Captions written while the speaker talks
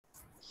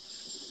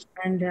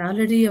And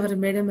already our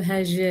madam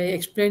has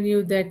explained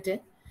you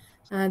that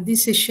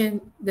this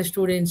session, the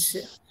students,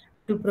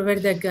 to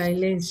provide the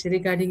guidelines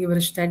regarding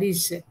your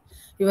studies,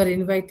 you are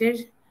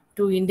invited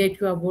to indicate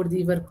you about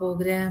your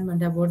program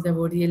and about the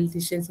ODL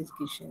distance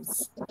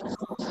educations.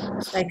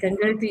 So I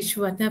congratulate each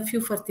one of you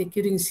for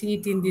securing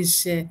seat in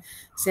this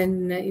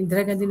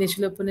Indira Gandhi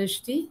National Open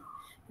University,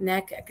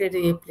 NAC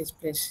accredited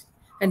A++,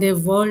 and a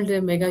world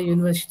mega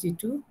university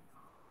too.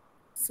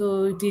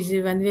 So it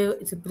is one way,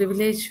 it's a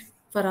privilege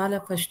for all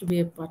of us to be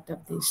a part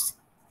of this.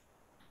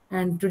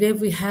 And today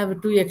we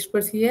have two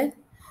experts here.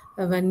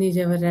 One is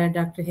our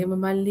Dr. Hema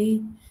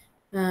Malini,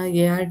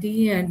 ARD,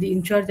 and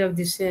in charge of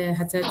this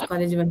Hazrat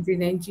College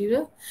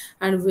 1390.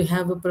 And we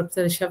have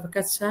Professor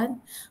Shafaqat Sir,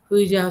 who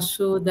is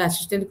also the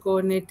assistant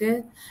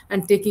coordinator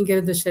and taking care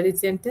of the study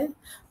center.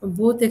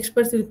 Both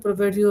experts will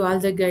provide you all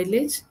the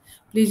guidelines.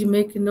 Please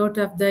make note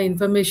of the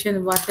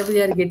information, whatever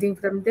you are getting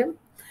from them.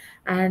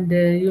 And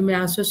you may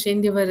also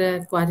send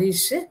your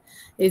queries,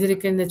 either you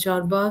can in the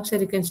chat box or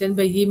you can send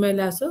by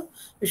email also.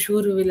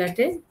 Sure, we will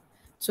attend.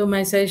 So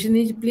my suggestion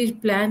is please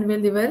plan well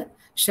your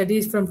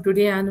studies from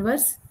today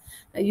onwards.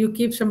 You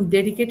keep some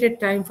dedicated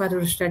time for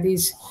your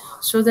studies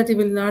so that you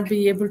will not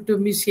be able to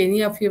miss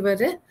any of your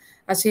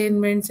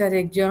assignments or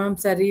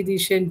exams or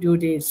revision due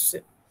dates.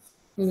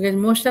 Because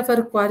most of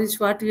our queries,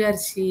 what we are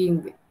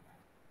seeing,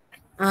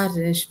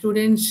 our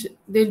students,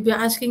 they'll be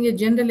asking a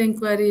general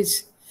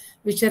inquiries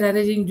which are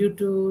arising due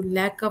to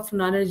lack of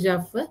knowledge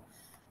of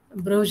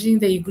browsing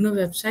the IGNO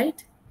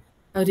website.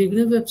 Our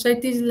IGNO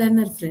website is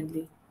learner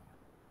friendly.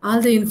 All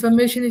the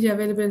information is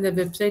available in the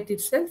website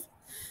itself.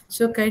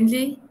 So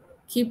kindly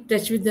keep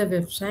touch with the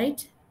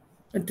website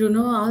to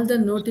know all the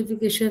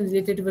notification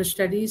related to our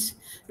studies,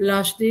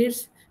 last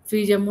dates,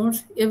 fees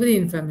amounts, every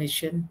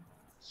information,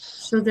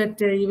 so that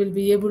you will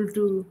be able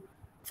to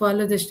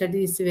follow the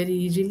studies very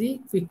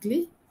easily,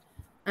 quickly.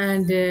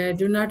 And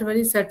do not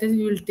worry, certainly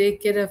we will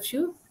take care of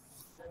you.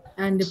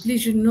 And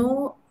please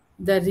know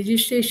the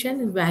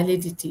registration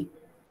validity.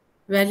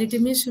 Validity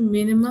means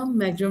minimum,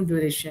 maximum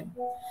duration.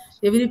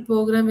 Every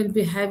program will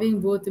be having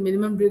both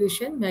minimum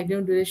duration,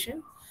 maximum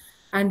duration,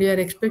 and you are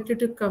expected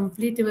to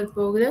complete your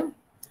program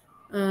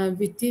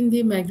within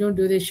the maximum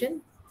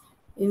duration.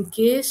 In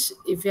case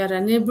if you are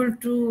unable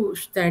to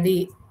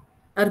study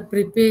or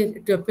prepare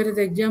to appear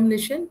the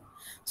examination,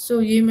 so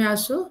you may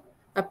also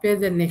appear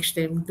the next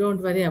time.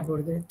 Don't worry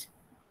about that.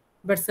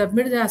 But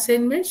submit the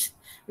assignments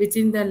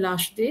within the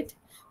last date,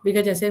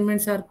 because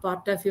assignments are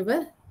part of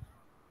your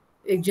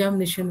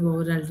examination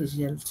overall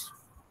results.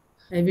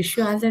 I wish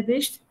you all the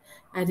best.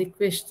 I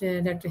request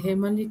Dr.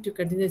 Hemali to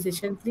continue the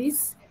session,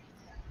 please.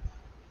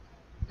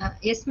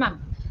 Yes, ma'am.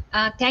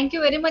 Thank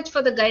you very much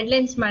for the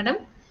guidelines, madam.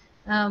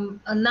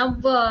 Now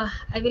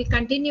I will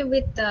continue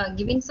with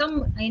giving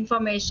some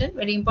information,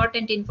 very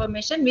important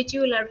information, which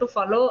you will have to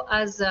follow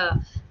as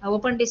an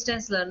open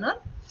distance learner.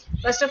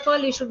 First of all,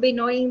 you should be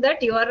knowing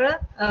that you are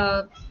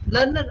a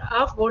learner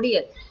of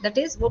ODL, that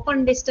is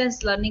Open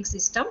Distance Learning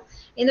System.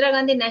 Indira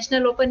Gandhi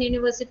National Open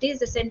University is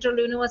the central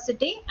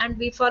university, and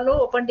we follow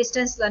Open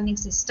Distance Learning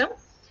System.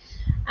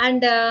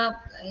 And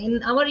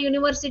in our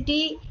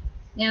university,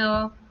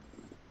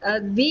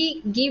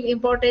 we give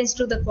importance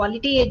to the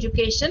quality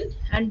education,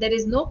 and there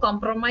is no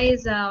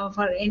compromise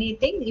for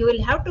anything. You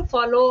will have to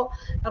follow,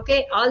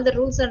 okay, all the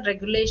rules and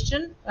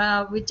regulation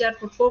which are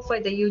put forth by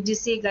the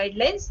UGC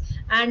guidelines.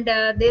 And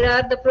there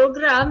are the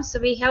programs.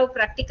 We have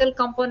practical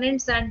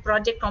components and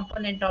project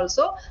component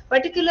also.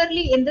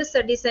 Particularly in the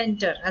study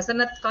center,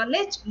 Asanath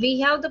College, we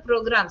have the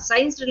program,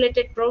 science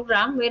related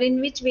program, wherein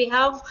which we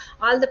have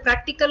all the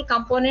practical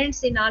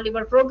components in all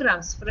your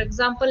programs. For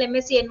example,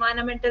 MSc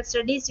Environmental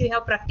Studies, you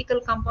have practical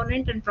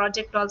component and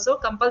project also,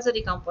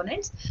 compulsory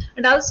components.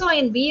 And also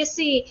in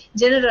BSc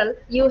General,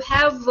 you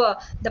have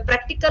the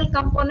practical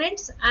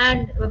components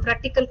and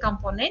practical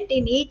component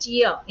in each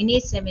year, in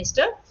each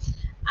semester.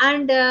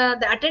 And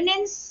the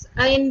attendance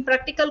in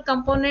practical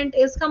component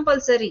is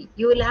compulsory.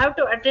 You will have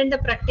to attend the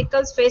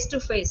practicals face to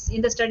face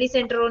in the study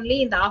center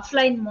only, in the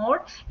offline mode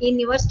in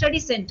your study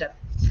center.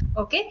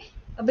 Okay,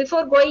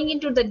 before going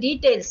into the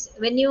details,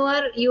 when you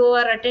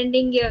are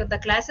attending the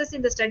classes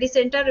in the study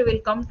center, you will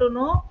come to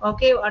know,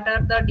 okay, what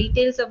are the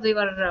details of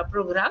your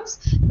programs.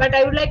 But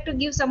I would like to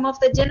give some of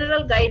the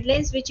general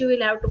guidelines which you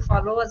will have to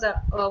follow as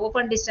a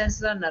open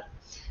distance learner.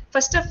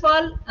 First of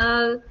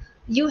all,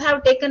 you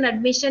have taken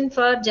admission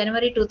for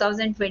January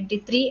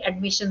 2023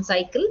 admission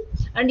cycle,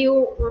 and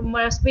you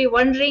must be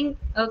wondering,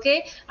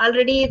 okay,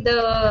 already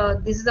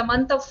this is the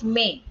month of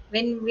May,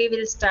 when we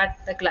will start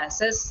the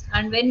classes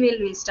and when will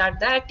we start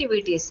the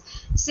activities.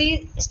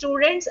 See,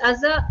 students,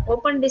 as a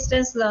open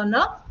distance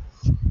learner,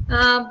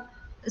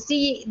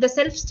 see, the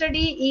self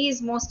study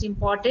is most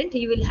important.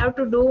 You will have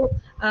to do,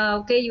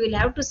 okay, you will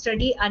have to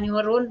study on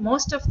your own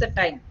most of the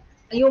time.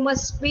 You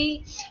must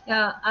be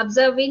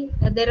observing,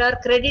 there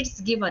are credits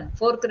given,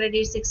 4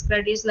 credits, 6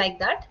 credits, like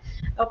that.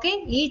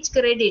 Okay, each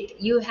credit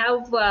you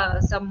have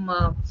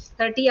some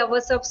 30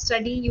 hours of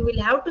study. You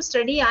will have to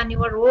study on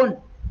your own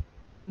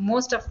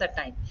most of the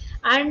time.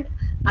 And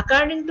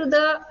according to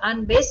the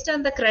and based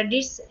on the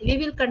credits, we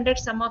will conduct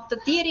some of the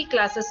theory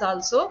classes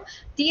also.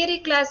 Theory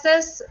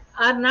classes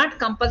are not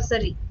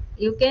compulsory.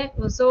 You can,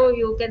 so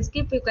you can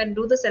skip, you can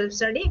do the self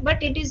study,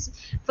 but it is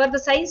for the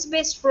science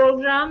based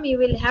program, you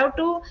will have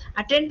to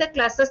attend the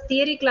classes,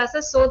 theory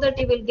classes, so that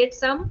you will get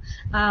some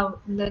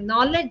the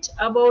knowledge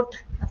about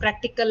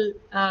practical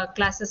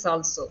classes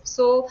also.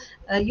 So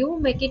you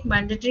make it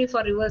mandatory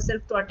for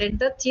yourself to attend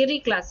the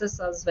theory classes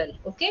as well.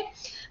 Okay.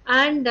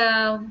 And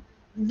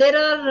there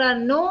are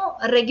no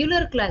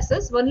regular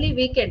classes, only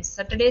weekends,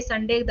 Saturday,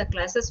 Sunday, the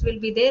classes will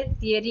be there,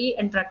 theory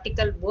and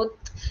practical both.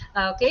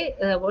 Okay,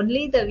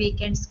 only the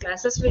weekends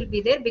classes will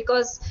be there,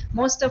 because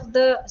most of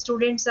the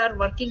students are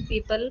working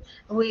people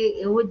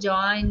who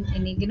join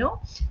in,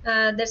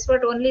 that's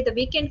what, only the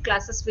weekend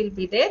classes will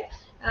be there.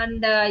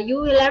 And you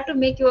will have to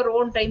make your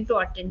own time to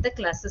attend the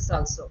classes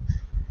also.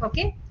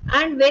 Okay.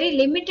 And very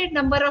limited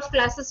number of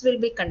classes will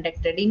be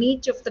conducted in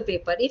each of the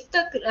paper. If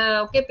the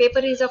okay, paper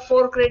is of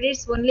 4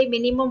 credits, only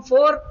minimum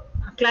 4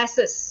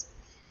 classes,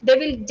 they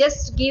will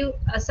just give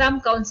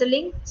some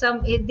counseling,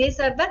 some, these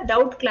are the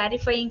doubt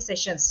clarifying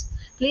sessions.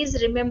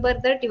 Please remember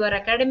that your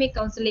academic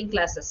counseling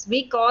classes,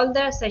 we call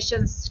the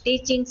sessions,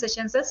 teaching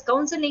sessions, as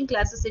counseling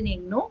classes in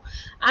IGNOU.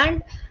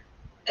 And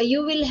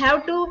you will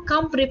have to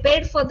come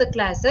prepared for the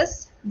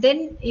classes,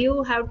 then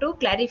you have to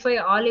clarify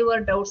all your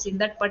doubts in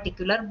that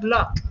particular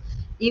block.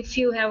 If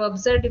you have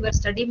observed your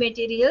study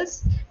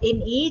materials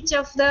in each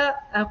of the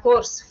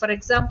course, for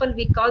example,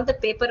 we call the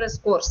paper as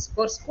course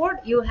code,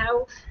 you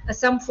have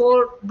some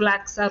 4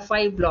 blocks or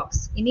 5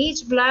 blocks. In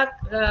each block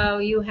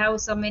you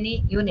have so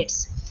many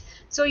units,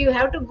 so you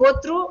have to go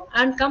through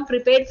and come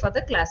prepared for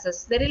the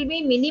classes. There will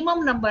be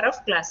minimum number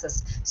of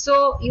classes,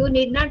 so you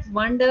need not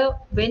wonder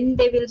when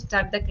they will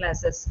start the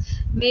classes.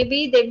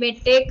 Maybe they may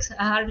take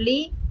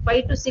hardly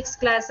 5 to 6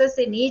 classes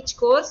in each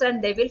course,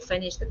 and they will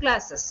finish the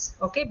classes,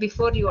 okay,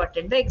 before you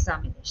attend the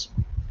examination.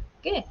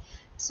 Okay.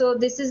 So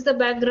this is the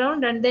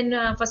background. And then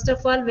first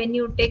of all, when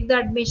you take the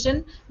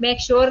admission,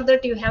 make sure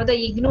that you have the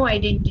IGNOU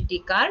identity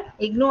card,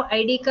 IGNOU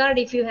ID card.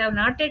 If you have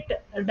not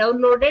yet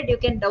downloaded, you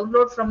can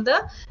download from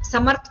the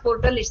Samarth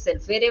portal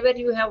itself. Wherever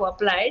you have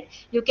applied,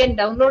 you can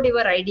download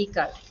your ID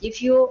card.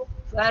 If you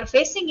are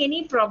facing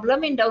any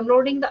problem in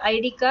downloading the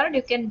ID card,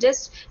 you can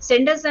just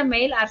send us a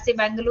mail,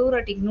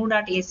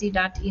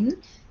 rcbangalore@ignou.ac.in.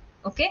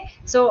 Okay,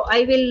 so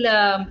I will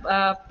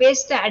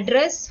paste the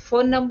address,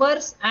 phone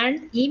numbers,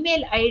 and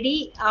email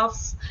ID of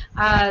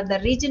the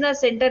regional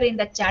center in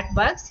the chat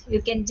box. You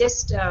can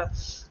just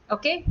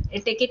okay,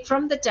 take it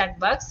from the chat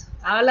box.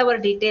 All our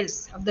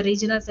details of the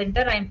regional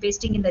center I am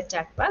pasting in the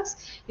chat box.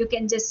 You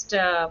can just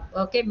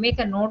okay, make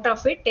a note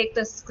of it, take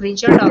the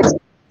screenshot also.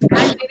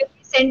 And we will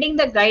be sending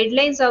the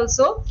guidelines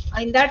also,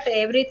 in that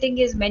everything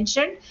is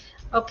mentioned.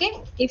 Okay,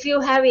 if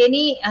you have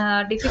any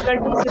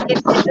difficulties, you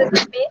can send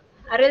us a mail,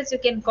 or else you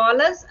can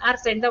call us or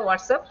send the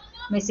WhatsApp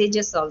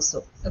messages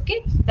also.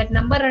 Okay, that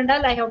number and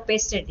all I have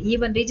pasted,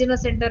 even regional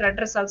center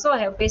address also I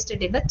have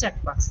pasted in the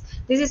chat box.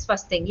 This is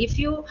first thing. If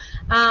you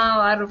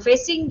are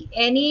facing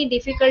any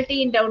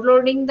difficulty in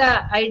downloading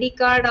the ID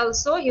card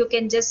also, you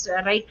can just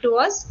write to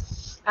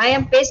us. I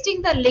am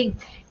pasting the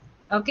link,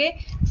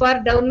 okay, for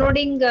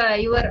downloading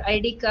your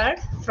ID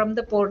card from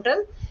the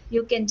portal.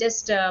 You can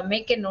just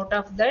make a note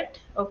of that.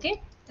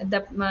 Okay,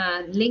 the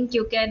link,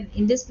 you can,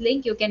 in this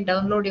link you can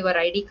download your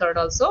ID card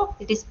also.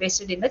 It is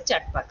pasted in the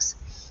chat box.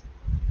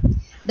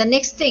 The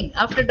next thing,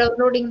 after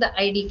downloading the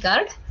ID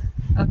card,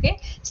 okay,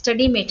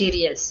 study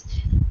materials.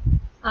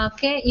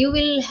 Okay, you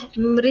will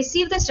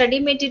receive the study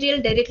material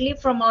directly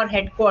from our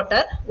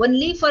headquarter.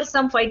 Only for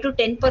some 5 to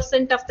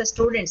 10% of the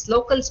students,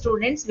 local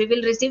students, we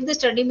will receive the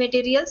study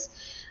materials.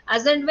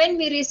 As and when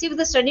we receive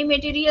the study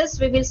materials,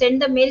 we will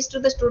send the mails to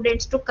the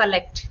students to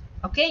collect.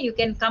 Okay, you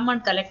can come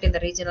and collect in the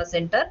regional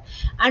center.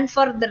 And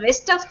for the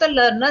rest of the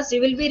learners,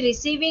 you will be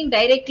receiving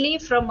directly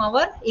from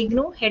our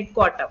IGNOU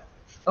headquarter.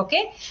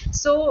 Okay,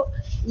 so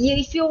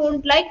if you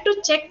would like to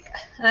check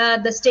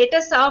the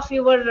status of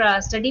your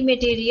study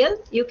material,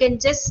 you can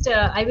just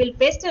I will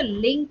paste a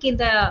link in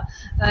the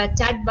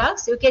chat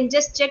box. You can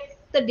just check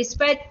the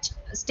dispatch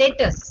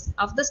status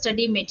of the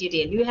study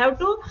material. You have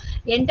to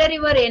enter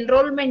your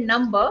enrollment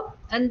number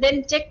and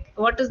then check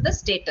what is the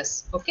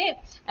status. Okay,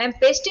 I am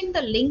pasting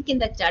the link in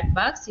the chat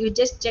box. You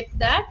just check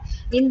that.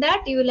 In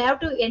that, you will have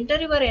to enter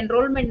your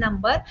enrollment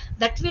number.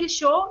 That will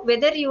show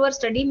whether your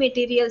study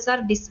materials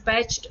are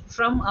dispatched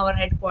from our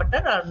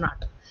headquarter or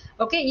not.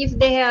 Okay, if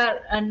they are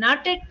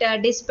not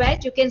at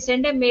dispatch, you can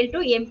send a mail to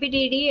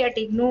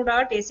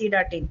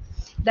mpdd@ignou.ac.in.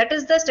 That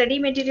is the study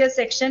material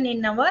section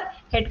in our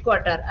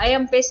headquarter. I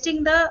am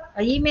pasting the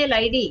email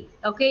ID,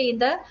 okay, in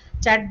the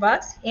chat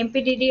box,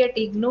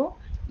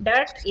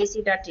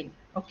 mpdd@ignou.ac.in.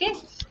 Okay,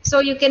 so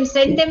you can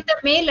send them the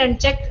mail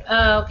and check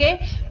okay,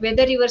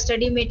 whether your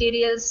study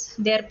materials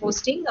they are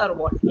posting or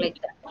what, like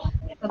that.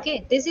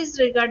 Okay, this is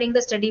regarding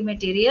the study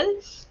material.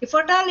 If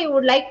at all you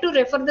would like to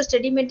refer the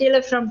study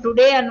material from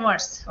today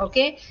onwards,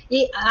 okay,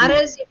 or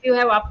else if you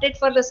have opted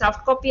for the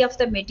soft copy of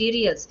the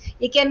materials,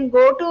 you can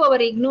go to our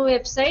IGNOU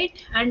website,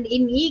 and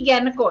in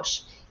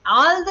e-Ganakosh,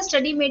 All the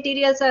study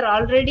materials are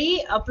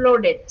already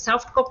uploaded.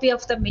 Soft copy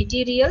of the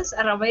materials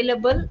are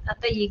available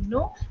at the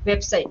IGNOU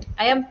website.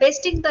 I am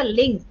pasting the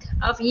link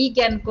of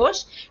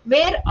eGyanKosh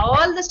where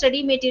all the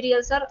study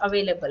materials are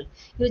available.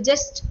 You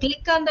just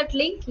click on that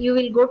link, you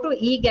will go to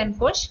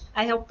eGyanKosh.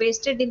 I have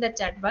pasted in the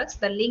chat box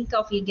the link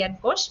of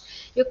eGyanKosh.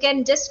 You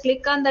can just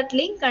click on that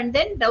link and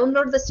then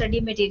download the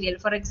study material.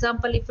 For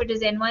example, if it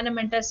is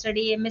environmental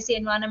study, MSc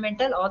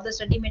environmental, all the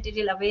study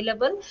material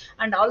available.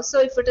 And also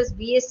if it is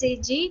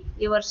BSc,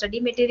 your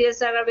study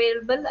materials are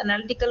available.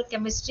 Analytical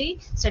chemistry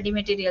study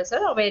materials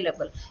are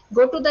available.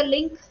 Go to the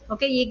link,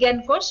 okay,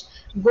 eGyanKosh.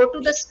 Go to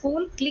the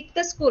school, click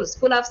the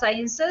school of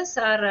sciences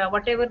or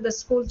whatever the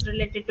schools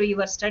related to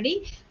your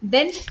study.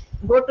 Then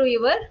go to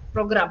your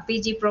program,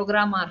 PG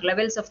program or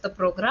levels of the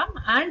program,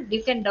 and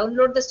you can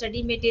download the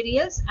study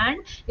materials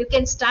and you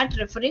can start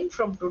referring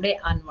from today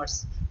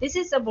onwards. This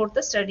is about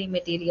the study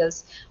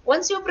materials.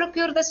 Once you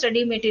procure the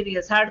study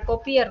materials, hard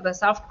copy or the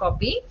soft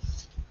copy,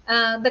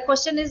 the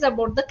question is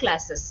about the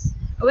classes.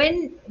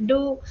 When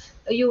do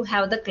you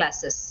have the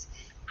classes?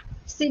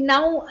 See,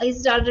 now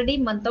is already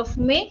month of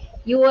May.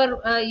 You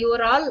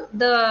are all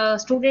the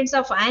students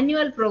of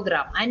annual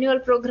program. Annual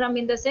program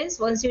in the sense,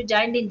 once you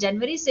joined in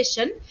January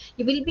session,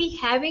 you will be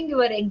having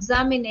your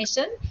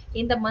examination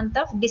in the month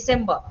of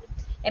December.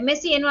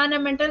 MSc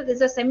Environmental is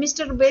a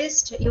semester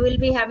based. You will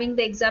be having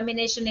the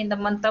examination in the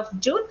month of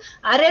June,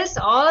 or else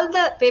all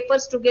the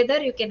papers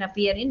together you can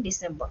appear in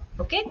December.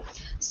 Okay,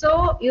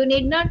 so you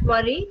need not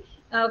worry.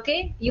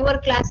 Okay, your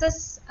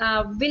classes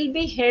will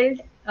be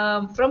held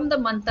from the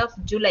month of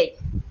July.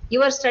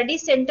 Your study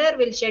center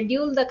will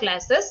schedule the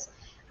classes,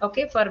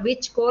 okay, for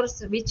which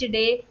course, which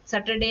day,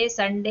 Saturday,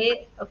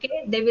 Sunday,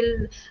 okay, they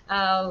will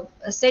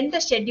send the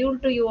schedule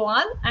to you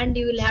all and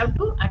you will have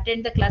to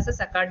attend the classes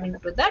according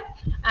to that.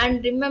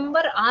 And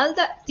remember, all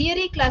the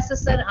theory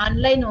classes are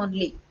online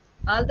only.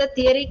 All the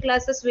theory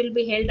classes will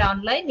be held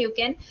online. You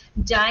can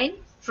join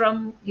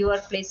from your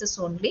places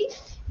only,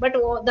 but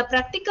the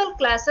practical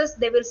classes,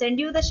 they will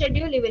send you the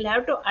schedule. You will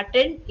have to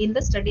attend in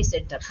the study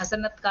center,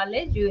 Hasanat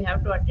College. You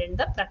have to attend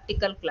the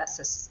practical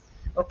classes,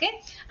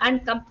 okay.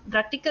 And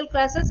practical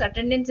classes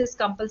attendance is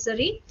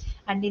compulsory,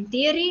 and in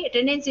theory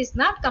attendance is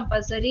not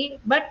compulsory,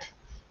 but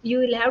you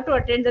will have to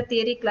attend the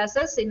theory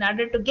classes in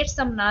order to get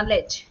some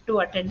knowledge to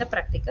attend the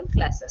practical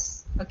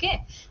classes,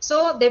 okay.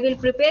 So they will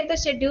prepare the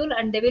schedule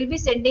and they will be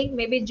sending,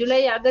 maybe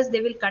July, August, they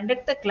will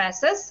conduct the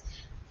classes,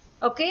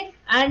 okay.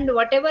 And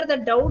whatever the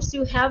doubts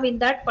you have in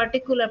that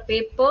particular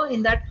paper,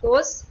 in that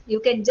course, you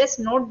can just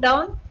note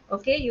down,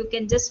 okay. You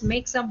can just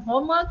make some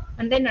homework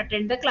and then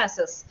attend the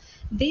classes.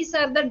 These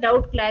are the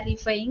doubt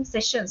clarifying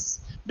sessions.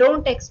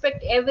 Don't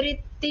expect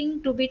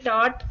everything to be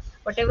taught,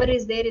 whatever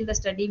is there in the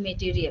study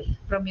material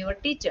from your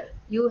teacher.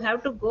 You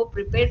have to go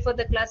prepared for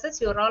the classes.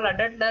 You are all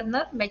adult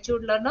learner,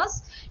 matured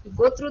learners. You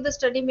go through the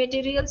study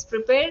materials,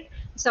 prepare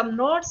some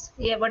notes,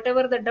 yeah,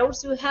 whatever the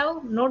doubts you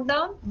have, note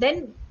down,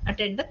 then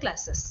attend the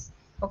classes,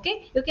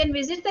 okay. You can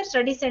visit the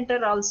study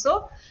center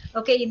also,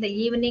 okay, in the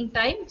evening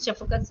time.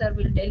 Shafakat sir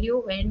will tell you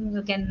when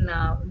you can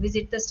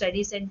visit the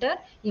study center.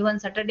 Even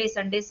Saturday,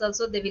 Sundays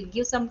also they will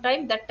give some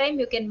time. That time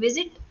you can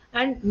visit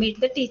and meet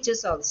the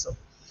teachers also.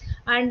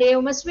 And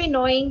you must be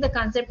knowing the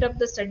concept of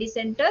the study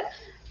center.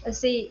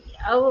 See,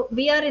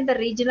 we are in the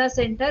regional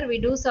center. We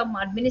do some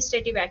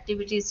administrative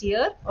activities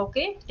here,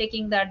 okay,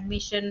 taking the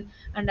admission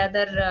and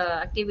other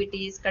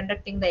activities,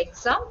 conducting the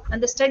exam.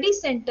 And the study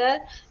center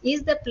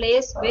is the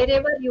place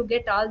wherever you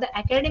get all the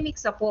academic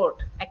support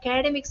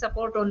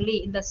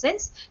only, in the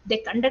sense they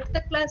conduct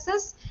the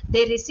classes,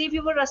 they receive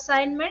your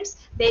assignments,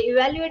 they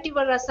evaluate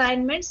your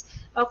assignments,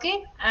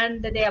 okay,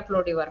 and they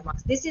upload your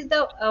marks. This is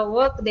the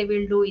work they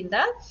will do in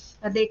the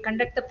they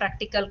conduct the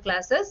practical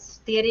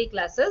classes, theory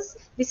classes.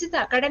 This is the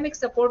academic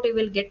support you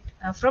will get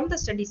from the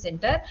study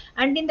center.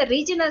 And in the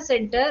regional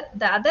center,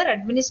 the other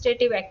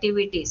administrative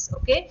activities,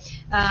 okay,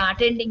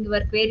 attending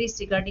your queries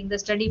regarding the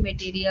study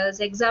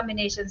materials,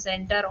 examination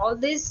center, all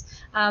this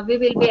we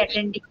will be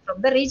attending from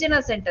the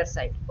regional center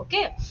side,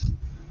 okay.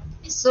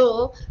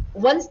 So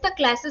once the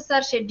classes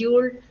are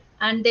scheduled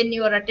and then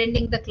you are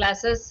attending the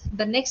classes,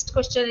 the next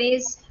question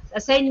is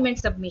assignment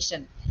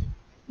submission.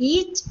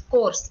 Each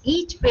course,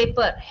 each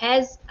paper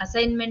has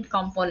assignment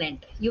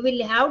component. You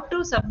will have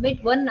to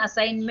submit one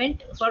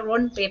assignment for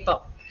one paper.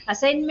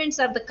 Assignments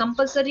are the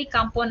compulsory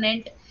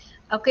component,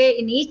 okay,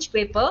 in each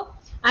paper,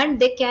 and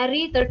they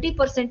carry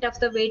 30% of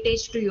the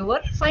weightage to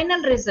your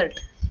final result.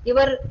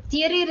 Your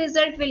theory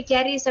result will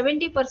carry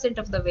 70%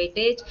 of the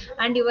weightage,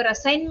 and your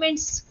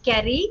assignments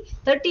carry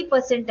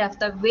 30% of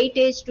the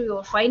weightage to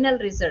your final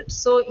result.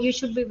 So you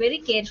should be very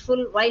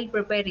careful while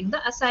preparing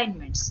the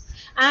assignments.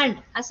 And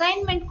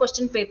assignment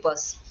question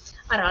papers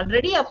are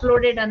already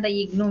uploaded on the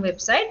IGNOU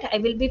website. I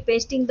will be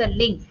pasting the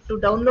link to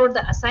download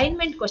the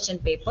assignment question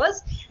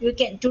papers. You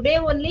can today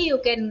only you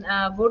can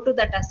go to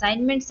that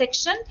assignment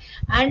section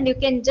and you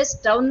can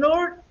just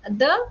download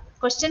the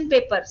question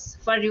papers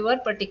for your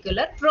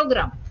particular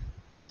program.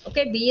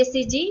 Okay,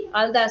 BSCG,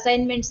 all the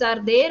assignments are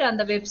there on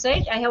the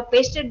website. I have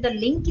pasted the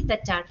link in the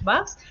chat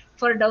box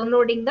for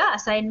downloading the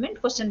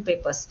assignment question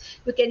papers.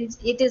 You can,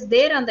 it is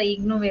there on the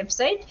IGNOU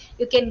website.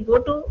 You can go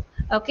to,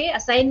 okay,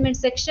 assignment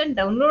section,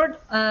 download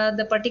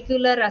the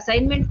particular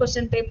assignment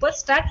question paper,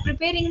 start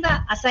preparing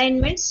the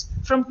assignments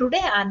from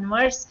today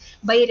onwards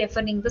by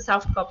referring the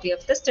soft copy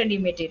of the study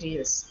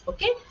materials.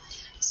 Okay,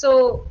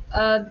 so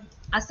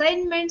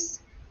assignments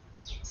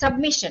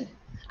submission,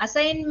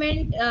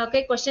 assignment,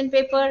 okay, question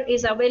paper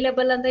is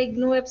available on the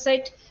IGNOU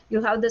website.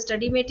 You have the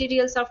study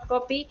material soft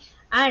copy.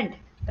 And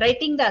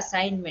writing the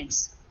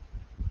assignments,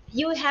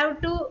 you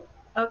have to,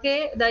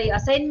 okay, the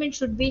assignment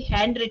should be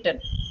handwritten.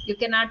 You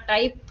cannot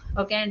type,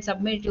 okay, and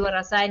submit your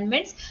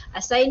assignments.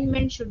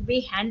 Assignment should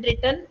be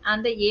handwritten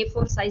on the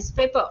A4 size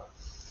paper.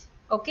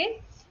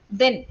 Okay,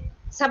 then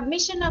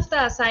submission of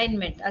the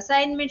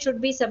assignment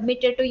should be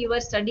submitted to your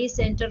study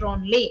center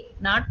only,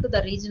 not to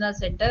the regional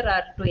center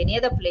or to any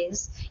other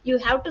place. You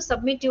have to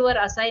submit your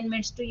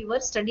assignments to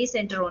your study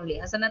center only.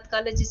 Hasanath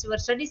College is your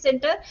study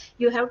center.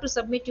 You have to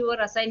submit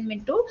your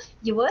assignment to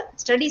your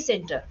study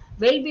center.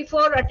 Well,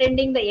 before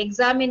attending the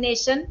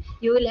examination,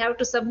 you will have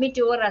to submit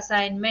your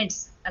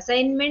assignments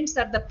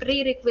are the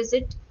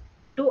prerequisite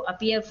to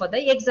appear for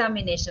the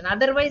examination,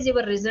 otherwise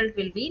your result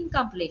will be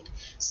incomplete.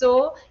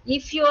 So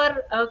if you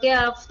are, okay,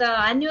 of the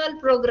annual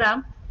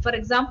program, for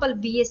example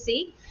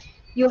BSc,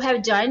 you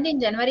have joined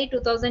in January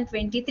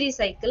 2023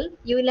 cycle,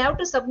 you will have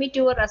to submit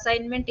your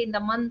assignment in the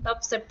month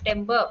of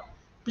September.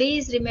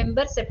 Please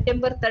remember,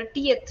 September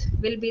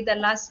 30th will be the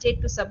last date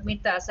to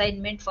submit the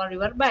assignment for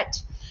your batch.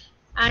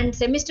 And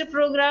semester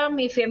program,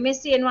 if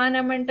MSc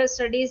environmental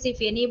studies, if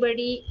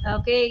anybody,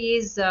 okay,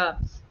 is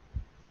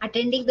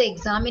attending the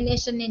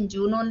examination in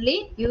June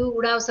only, you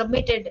would have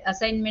submitted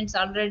assignments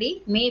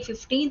already. May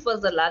 15th was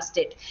the last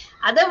date.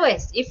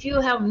 Otherwise, if you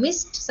have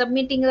missed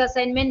submitting the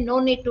assignment, no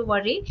need to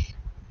worry.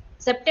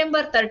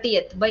 September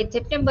 30th, by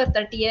September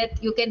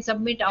 30th, you can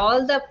submit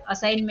all the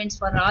assignments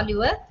for all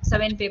your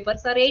 7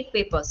 papers or 8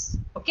 papers.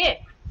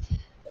 Okay.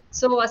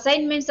 So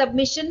assignment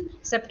submission,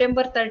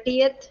 September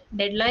 30th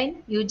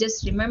deadline. You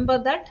just remember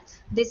that.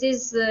 This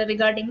is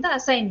regarding the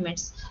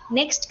assignments.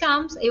 Next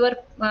comes your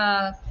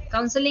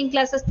counseling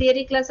classes,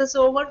 theory classes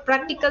over,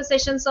 practical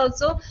sessions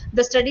also.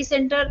 The study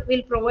center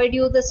will provide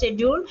you the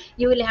schedule.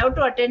 You will have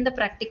to attend the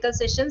practical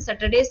sessions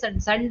Saturdays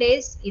and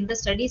Sundays in the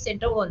study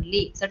center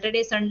only.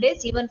 Saturday,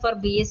 Sundays, even for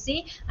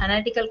BSc,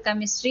 analytical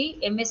chemistry,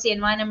 MSc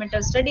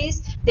environmental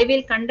studies, they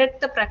will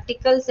conduct the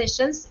practical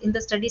sessions in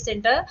the study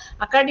center.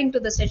 According to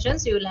the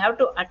sessions, you will have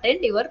to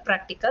attend your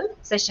practical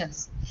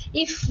sessions.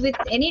 If with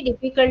any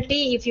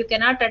difficulty, if you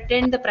cannot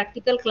attend the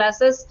practical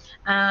classes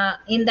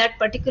in that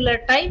particular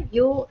time,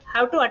 you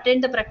have to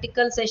attend the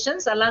practical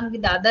sessions along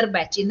with the other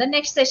batch in the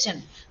next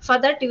session. For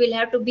that, you will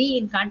have to be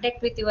in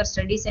contact with your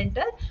study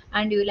center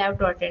and you will have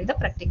to attend the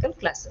practical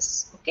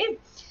classes. Okay.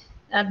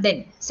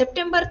 Then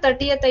September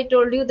 30th, I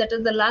told you that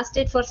is the last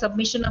date for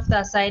submission of the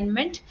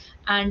assignment,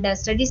 and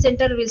study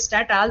center will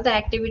start all the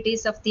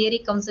activities of theory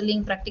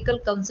counseling, practical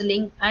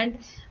counseling, and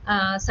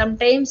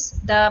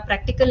sometimes the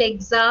practical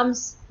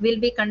exams will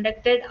be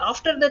conducted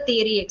after the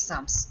theory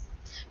exams.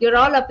 You're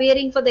all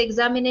appearing for the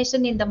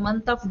examination in the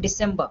month of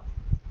December.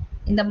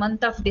 In the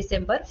month of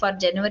December for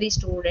January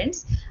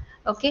students.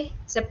 Okay,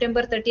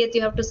 September 30th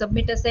you have to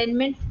submit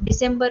assignment.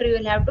 December you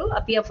will have to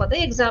appear for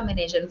the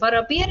examination. For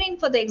appearing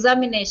for the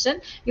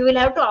examination, you will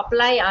have to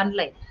apply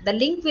online. The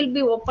link will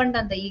be opened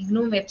on the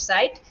IGNOU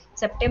website.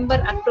 September,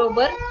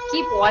 October,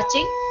 keep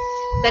watching.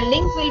 The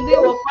link will be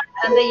opened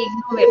on the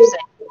IGNOU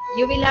website.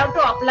 You will have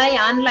to apply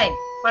online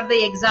for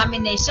the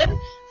examination.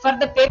 For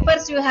the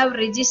papers you have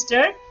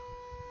registered,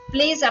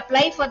 please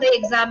apply for the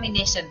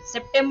examination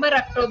September,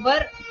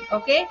 October.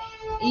 Okay,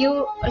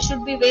 you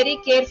should be very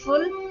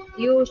careful.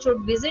 You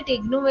should visit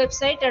IGNOU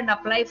website and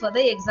apply for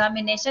the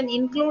examination,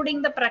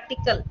 including the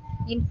practical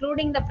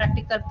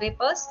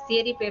papers,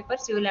 theory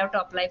papers. You will have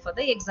to apply for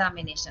the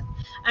examination.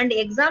 And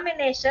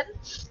examination,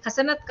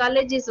 Hasanath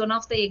College is one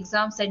of the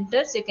exam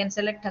centers. You can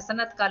select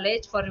Hasanath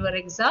College for your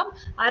exam,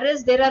 or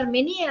else there are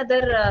many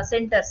other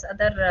centers.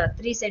 Other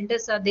 3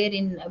 centers are there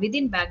in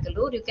within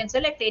Bangalore. You can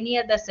select any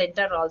other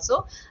center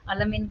also.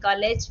 Alamin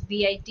College,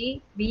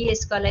 BIT,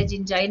 BS College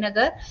in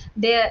Jayanagar,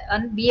 there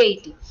and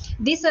BIT.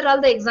 These are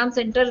all the exam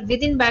centers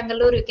within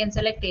Bangalore. You can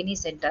select any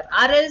center,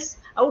 or else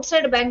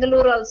outside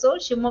Bangalore also,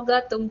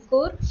 Shimoga,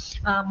 Tumkur,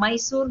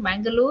 Mysore,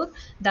 Mangalore,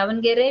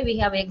 Davangere, we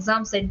have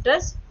exam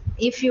centers.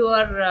 If you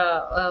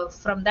are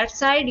from that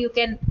side, you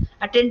can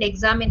attend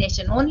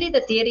examination, only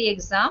the theory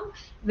exam,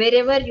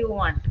 wherever you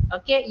want.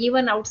 Okay,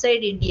 even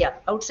outside India,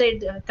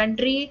 outside the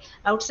country,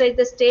 outside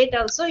the state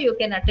also, you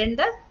can attend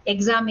the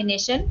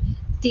examination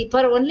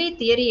for only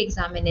theory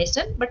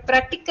examination. But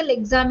practical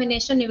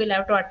examination you will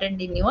have to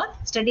attend in your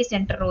study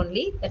center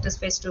only, that is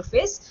face to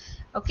face.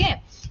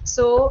 Okay,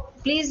 so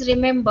please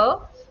remember,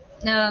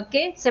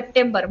 okay,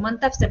 September,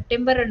 month of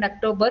September and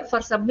October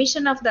for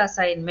submission of the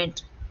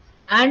assignment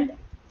and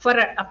for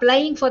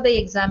applying for the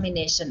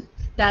examination.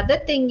 The other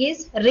thing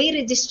is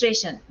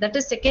re-registration, that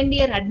is second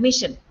year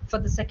admission for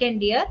the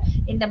second year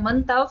in the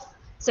month of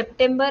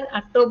September,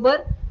 October,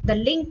 the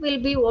link will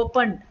be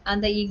opened on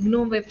the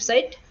IGNOU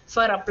website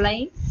for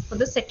applying for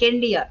the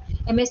second year.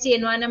 MSc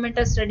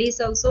Environmental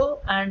Studies also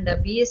and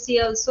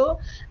BSc also,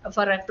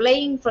 for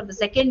applying for the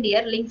second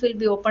year, link will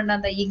be opened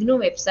on the IGNOU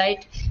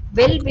website.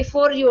 Well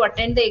before you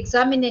attend the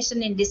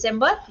examination in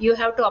December, you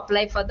have to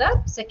apply for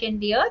the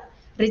second year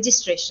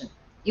registration.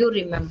 You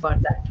remember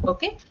that,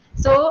 okay?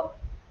 So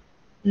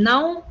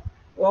now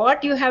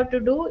what you have to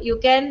do, you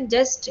can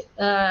just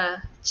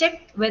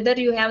check whether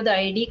you have the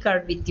ID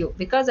card with you,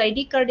 because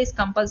ID card is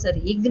compulsory.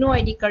 IGNOU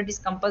ID card is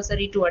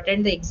compulsory to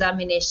attend the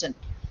examination.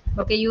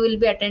 Okay, you will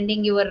be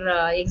attending your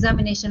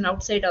examination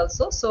outside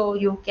also, so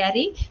you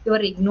carry your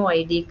IGNOU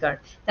ID card.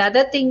 The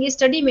other thing is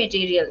study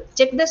material,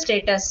 check the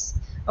status.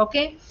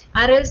 Okay,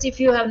 or else if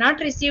you have not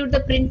received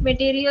the print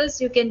materials,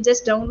 you can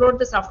just download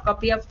the soft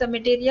copy of the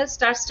material,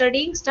 start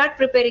studying, start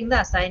preparing the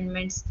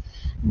assignments,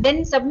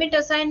 then submit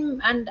assign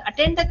and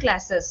attend the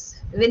classes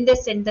when they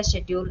send the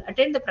schedule,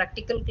 attend the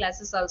practical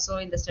classes also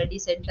in the study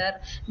center.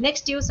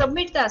 Next you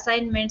submit the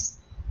assignments,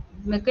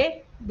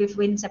 okay,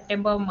 between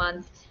September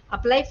month,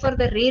 apply for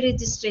the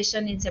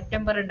re-registration in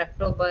September and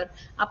October,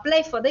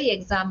 apply for the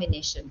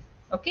examination.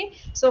 Okay,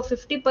 so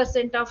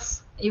 50% of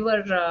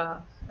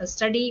your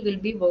study will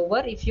be over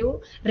if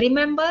you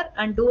remember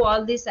and do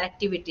all these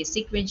activities,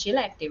 sequential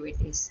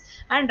activities.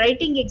 And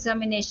writing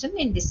examination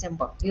in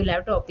December, you'll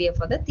have to appear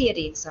for the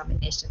theory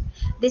examination.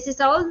 This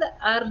is all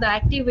are the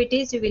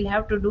activities you will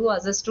have to do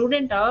as a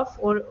student of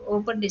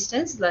open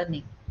distance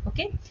learning.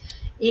 Okay,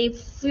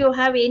 if you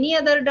have any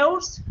other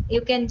doubts,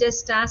 you can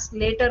just ask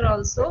later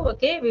also.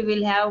 Okay, we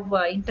will have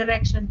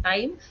interaction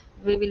time,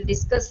 we will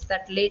discuss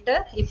that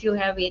later if you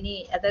have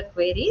any other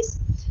queries.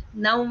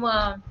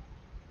 Now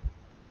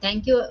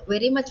thank you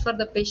very much for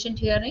the patient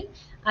hearing.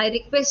 I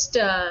request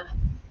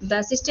the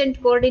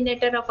assistant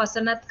coordinator of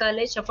Asanath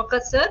College,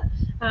 Shafakat sir,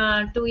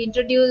 to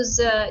introduce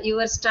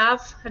your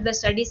staff at the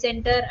study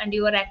center and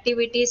your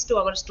activities to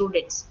our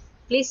students.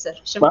 Please, sir.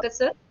 Shafakat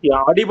sir.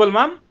 Yeah, audible,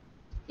 ma'am?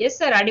 Yes,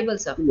 sir. Audible,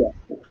 sir.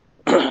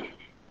 Yeah.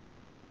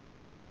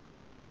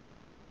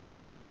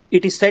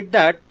 It is said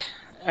that,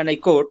 and I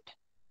quote,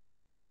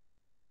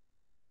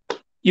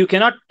 you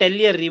cannot tell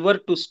a river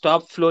to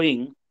stop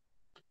flowing.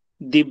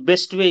 The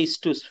best way is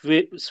to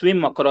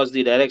swim across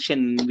the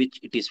direction in which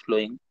it is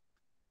flowing.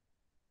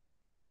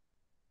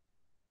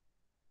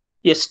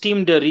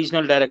 Esteemed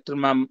Regional Director,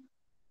 ma'am,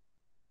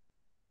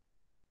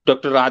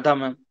 Dr. Radha,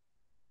 ma'am,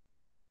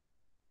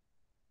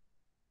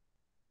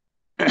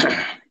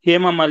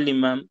 Hema Malli,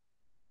 ma'am,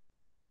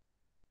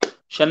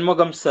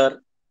 Shanmugam,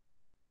 sir,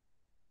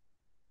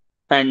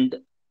 and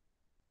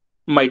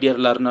my dear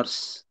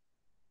learners.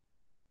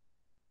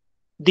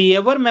 The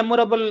ever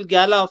memorable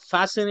gala of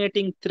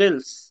fascinating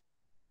thrills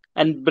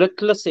and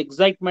breathless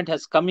excitement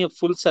has come a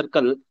full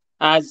circle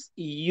as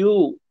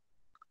you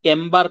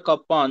embark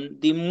upon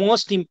the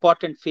most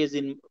important phase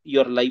in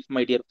your life,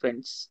 my dear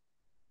friends.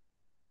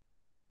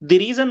 The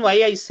reason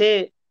why I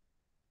say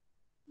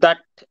that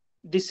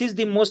this is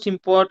the most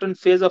important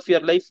phase of your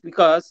life,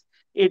 because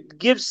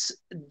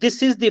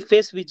this is the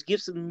phase which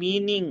gives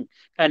meaning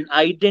and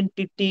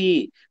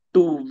identity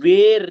to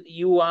where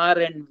you are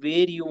and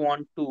where you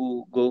want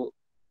to go.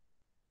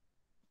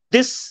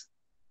 This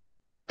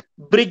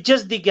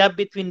bridges the gap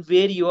between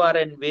where you are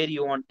and where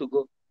you want to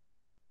go.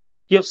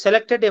 You have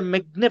selected a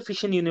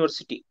magnificent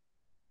university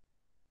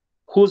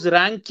whose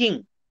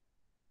ranking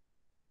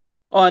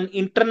on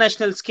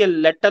international scale,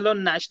 let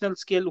alone national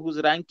scale, whose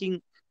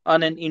ranking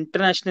on an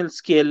international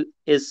scale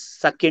is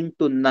second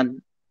to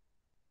none.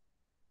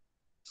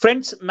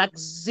 Friends,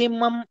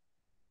 maximum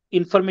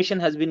information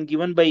has been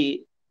given by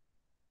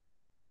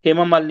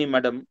Hema Malini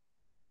madam.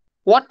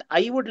 What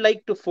I would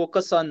like to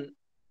focus on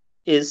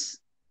is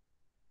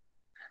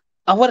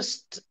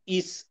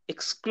is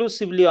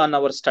exclusively on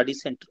our study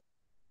center.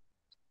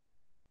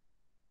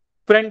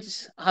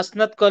 Friends,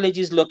 Hasnath College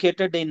is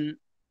located in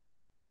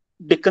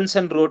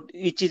Dickinson Road,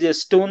 which is a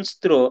stone's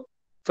throw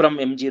from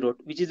MG Road,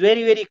 which is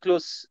very, very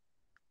close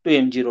to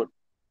MG Road.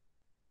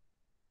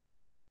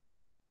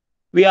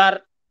 We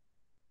are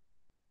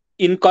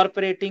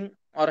incorporating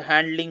or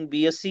handling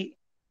BSc,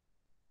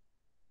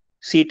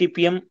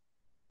 CTPM,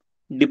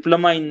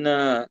 diploma in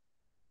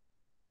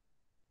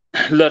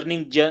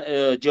learning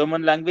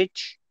German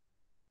language,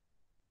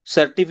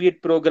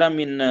 certificate program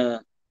in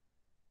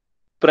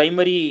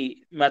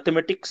primary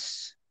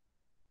mathematics,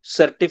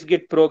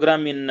 certificate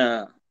program in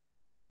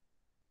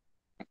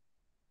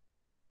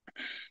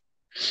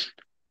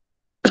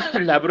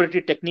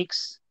laboratory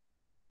techniques,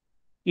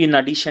 in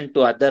addition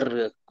to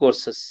other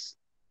courses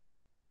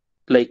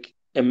like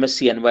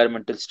MSc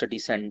Environmental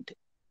Studies and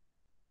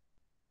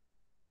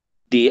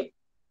the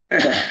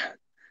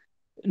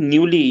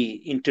newly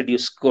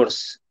introduced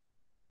course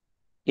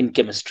in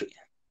chemistry.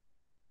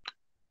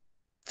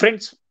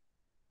 Friends,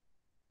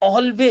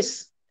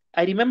 always,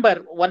 I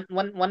remember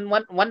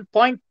one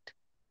point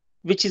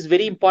which is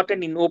very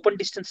important in open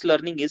distance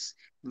learning is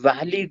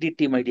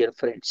validity, my dear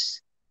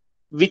friends.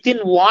 Within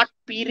what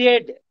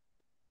period,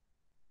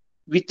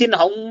 within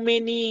how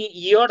many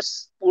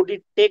years would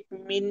it take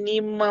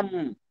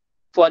minimum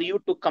for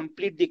you to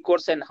complete the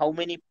course, and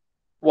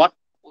what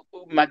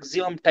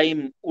maximum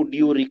time would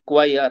you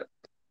require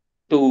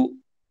to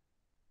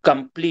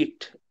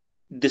complete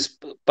this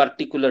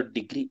particular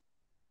degree?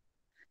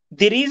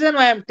 The reason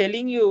why I'm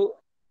telling you,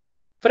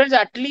 friends,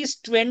 at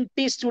least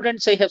 20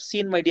 students I have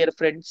seen, my dear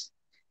friends.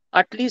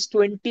 At least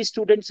 20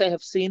 students I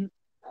have seen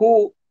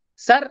who,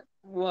 sir,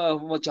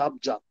 job,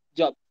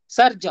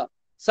 sir, job,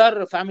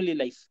 sir, family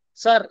life,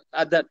 sir,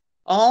 other,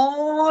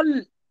 all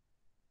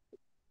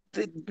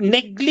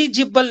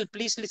negligible.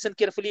 Please listen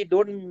carefully.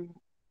 Don't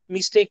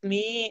mistake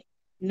me.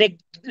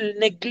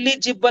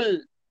 Negligible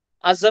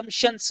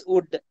assumptions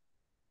would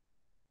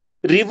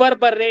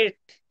reverberate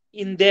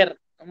in their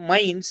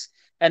minds,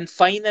 and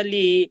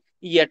finally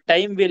a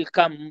time will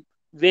come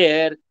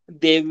where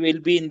they will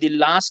be in the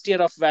last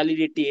year of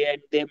validity,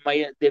 and they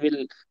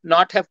will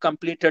not have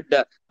completed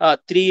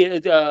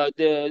they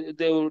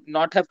will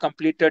not have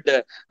completed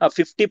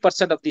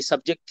 50% of the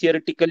subject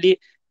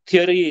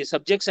theory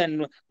subjects,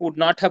 and would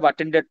not have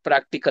attended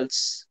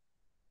practicals.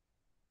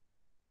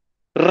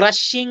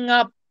 Rushing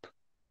up,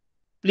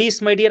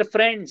 please, my dear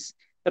friends,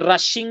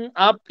 rushing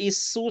up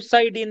is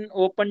suicide in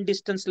open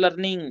distance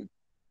learning.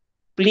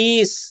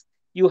 Please,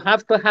 you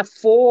have to have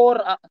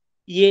 4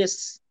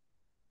 years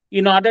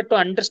in order to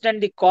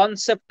understand the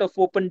concept of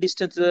open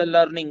distance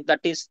learning. That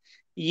is,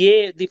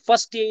 the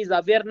first A is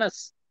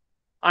awareness.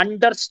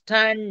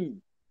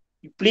 Understand.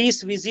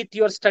 Please visit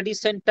your study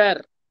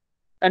center.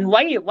 And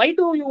why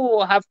do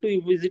you have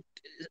to visit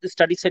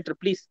study center?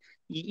 Please,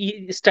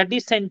 study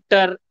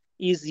center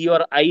is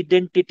your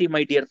identity,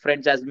 my dear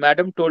friends. As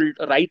Madam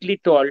rightly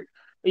told,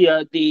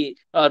 the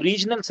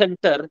regional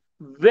center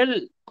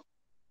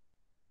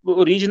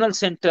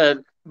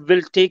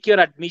will take your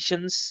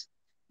admissions,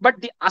 but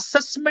the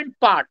assessment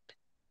part,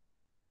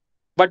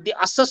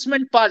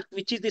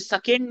 which is the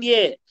second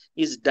year,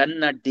 is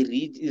done at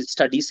the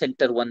study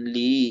center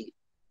only.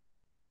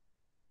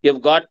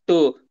 You've got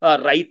to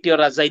write your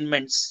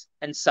assignments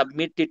and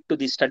submit it to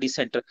the study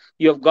center.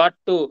 You've got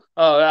to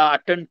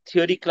attend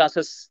theory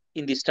classes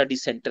in the study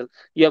center.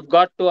 You have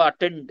got to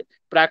attend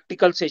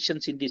practical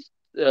sessions in the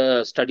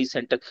study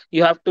center.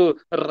 You have to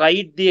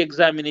write the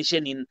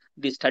examination in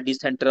the study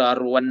center,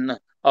 or one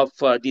of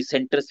the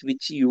centers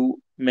which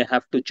you may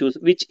have to choose,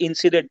 which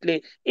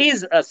incidentally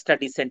is a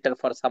study center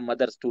for some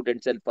other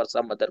students and for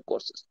some other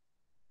courses.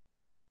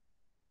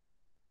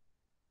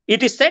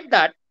 It is said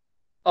that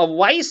a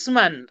wise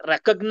man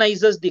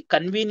recognizes the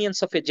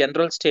convenience of a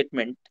general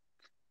statement,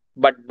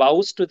 but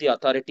bows to the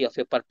authority of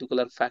a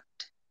particular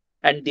fact.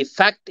 And the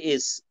fact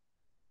is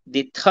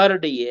the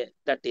third A,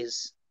 that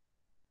is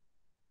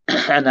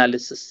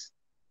analysis.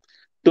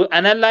 To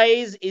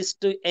analyze is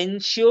to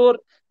ensure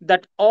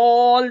that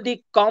all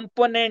the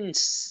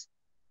components,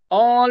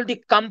 all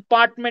the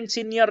compartments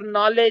in your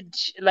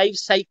knowledge life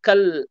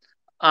cycle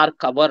are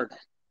covered.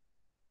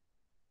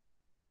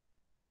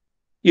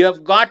 You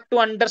have got to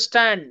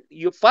understand,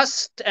 you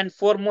first and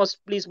foremost,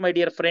 please, my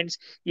dear friends,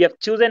 you have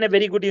chosen a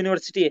very good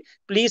university.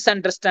 Please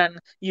understand,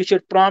 you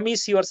should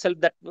promise yourself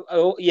that,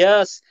 oh,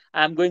 yes,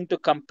 I am going to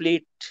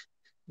complete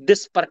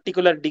this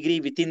particular degree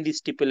within the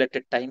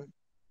stipulated time.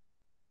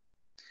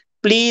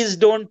 Please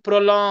don't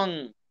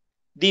prolong.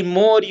 The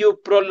more you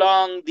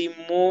prolong, the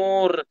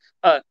more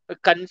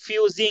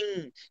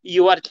confusing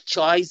your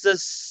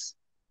choices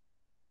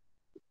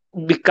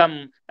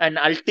become, and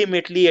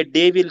ultimately a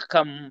day will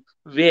come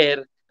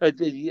where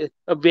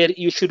where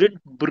you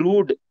shouldn't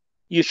brood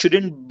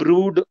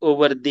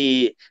over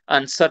the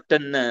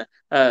uncertain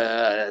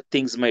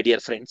things, my dear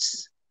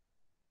friends.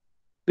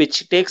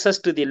 Which takes us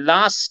to the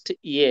last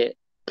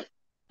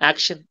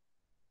action.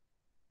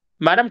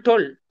 Madam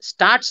told,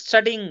 start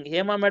studying.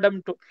 Hema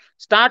Madam told,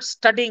 start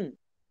studying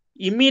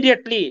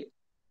immediately.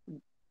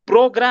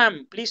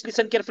 Program, please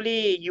listen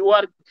carefully. You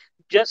are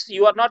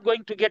not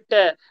going to get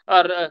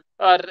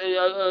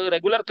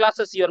regular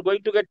classes. You are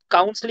going to get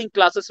counseling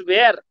classes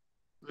where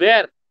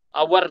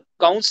our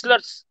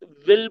counselors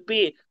will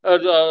be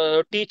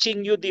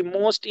teaching you the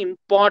most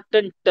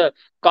important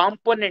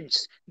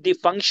components, the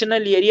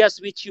functional areas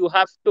which you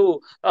have to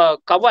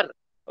cover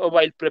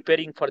while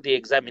preparing for the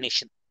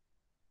examination.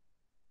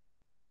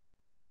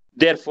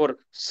 Therefore,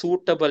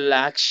 suitable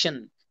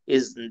action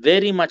is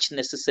very much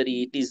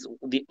necessary. It is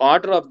the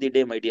order of the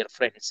day, my dear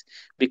friends,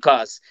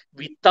 because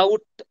without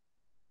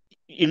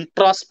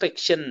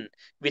introspection,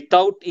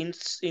 without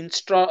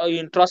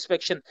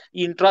introspection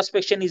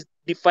is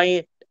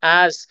defined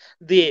as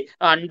the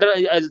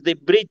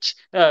bridge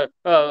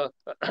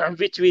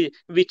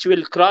which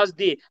will cross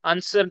the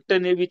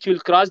uncertainty, which will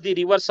cross the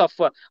rivers of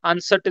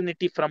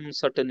uncertainty from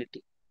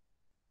certainty.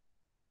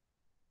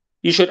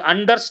 You should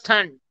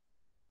understand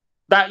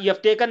that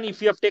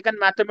if you have taken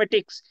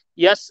mathematics,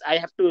 yes, I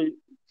have to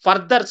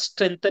further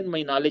strengthen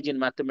my knowledge in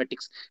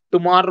mathematics.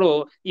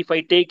 Tomorrow, if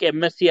I take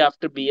MSc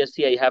after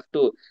BSc, I have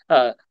to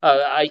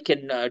I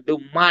can do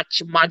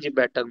much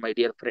better, my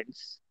dear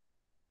friends.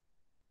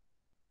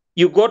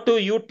 You go to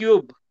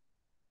YouTube,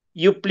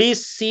 you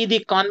please see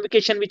the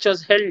convocation which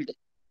was held,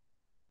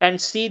 and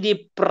see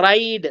the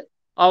pride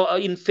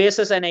in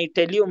phases. And I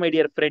tell you, my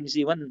dear friends,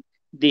 even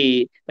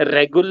the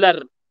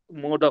regular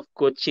mode of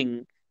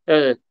coaching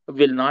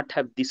will not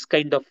have this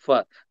kind of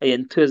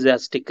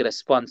enthusiastic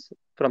response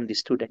from the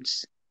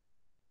students,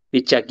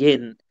 which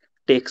again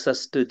takes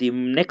us to the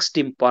next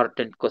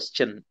important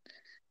question: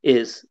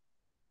 is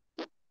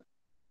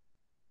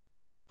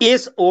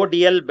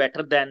ODL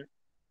better than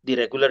the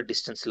regular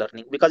distance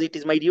learning? Because it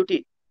is my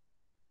duty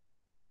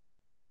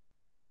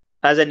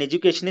as an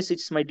educationist,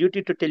 it's my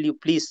duty to tell you,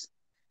 please,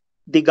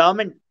 the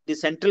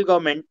central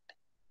government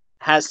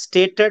has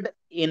stated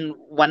in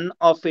one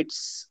of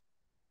its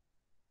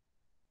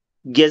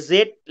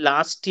gazette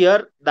last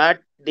year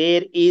that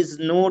there is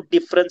no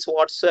difference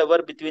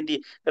whatsoever between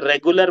the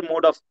regular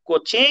mode of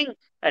coaching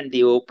and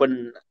the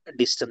open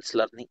distance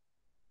learning.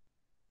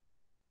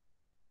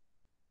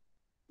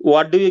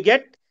 What do you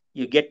get?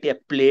 You get a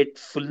plate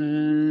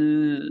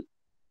full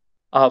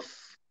of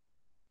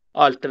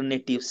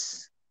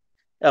alternatives,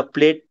 a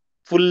plate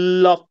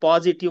full of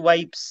positive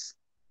vibes.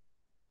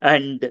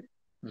 And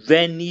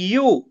when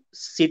you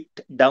sit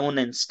down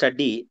and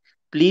study,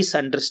 please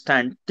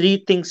understand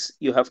three things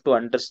you have to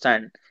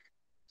understand.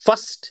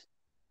 First,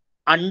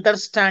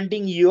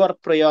 understanding your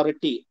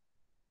priority.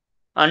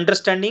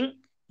 Understanding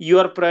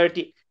your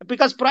priority.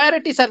 Because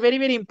priorities are very,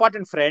 very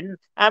important, friend.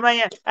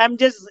 I'm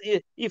just,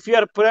 if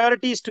your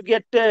priority is to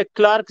get a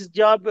clerk's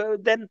job,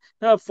 then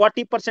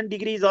 40%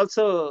 degree is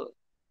also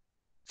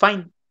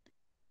fine.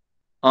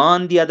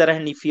 On the other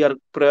hand, if your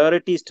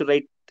priority is to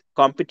write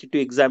competitive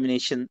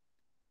examination,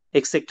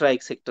 etc.,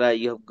 etc.,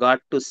 you have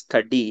got to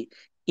study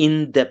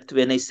in depth.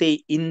 When I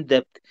say in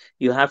depth,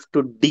 you have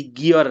to dig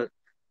your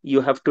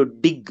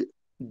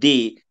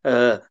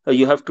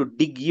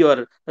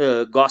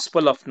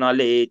gospel of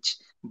knowledge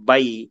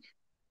by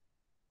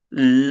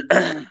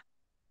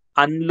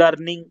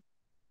unlearning,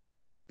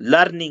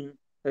 learning,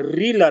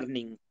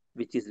 relearning,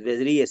 which is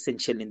very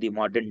essential in the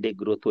modern day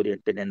growth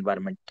oriented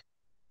environment.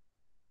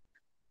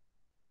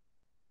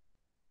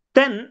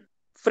 Then,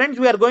 friends,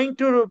 we are going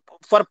to,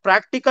 for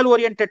practical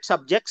oriented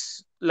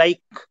subjects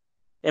like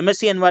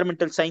MSc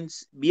Environmental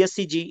Science,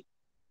 BSc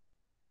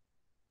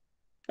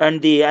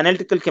and the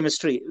analytical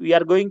chemistry, we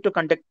are going to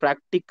conduct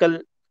practical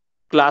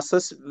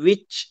classes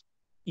which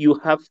you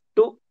have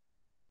to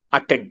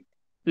attend.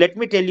 Let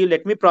me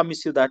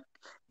promise you that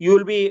you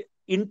will be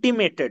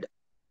intimated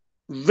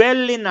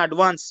well in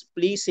advance.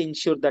 Please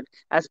ensure that,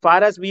 as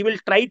far as we will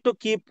try to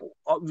keep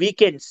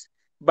weekends,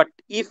 but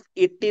if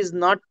it is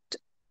not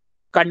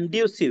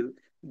conducive,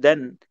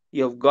 then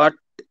you have got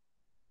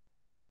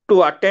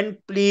to attend.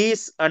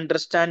 Please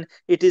understand,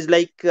 it is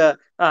like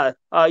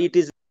it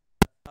is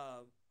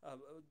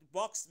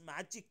box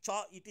magic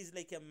it is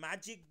like a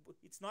magic,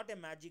 it's not a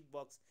magic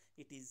box,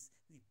 it is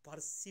the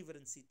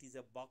perseverance, it is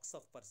a box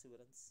of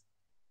perseverance.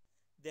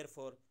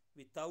 Therefore,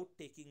 without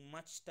taking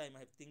much time,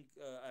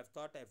 I've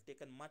thought I've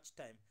taken much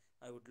time.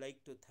 I would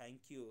like to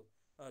thank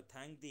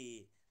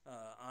the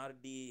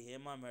RD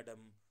Hema madam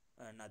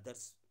and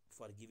others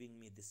for giving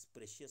me this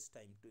precious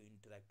time to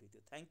interact with you.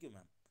 Thank you,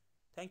 ma'am.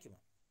 Thank you, ma'am.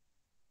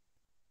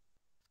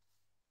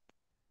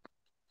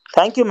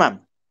 Thank you, ma'am.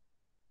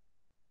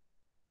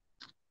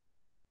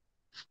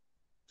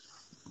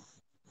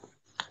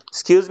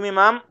 Excuse me,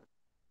 ma'am.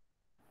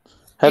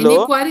 Hello.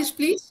 Any queries,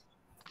 please?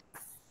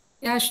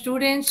 Yeah,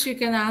 students, you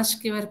can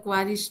ask your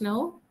queries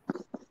now.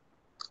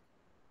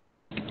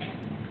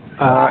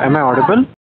 Am I audible?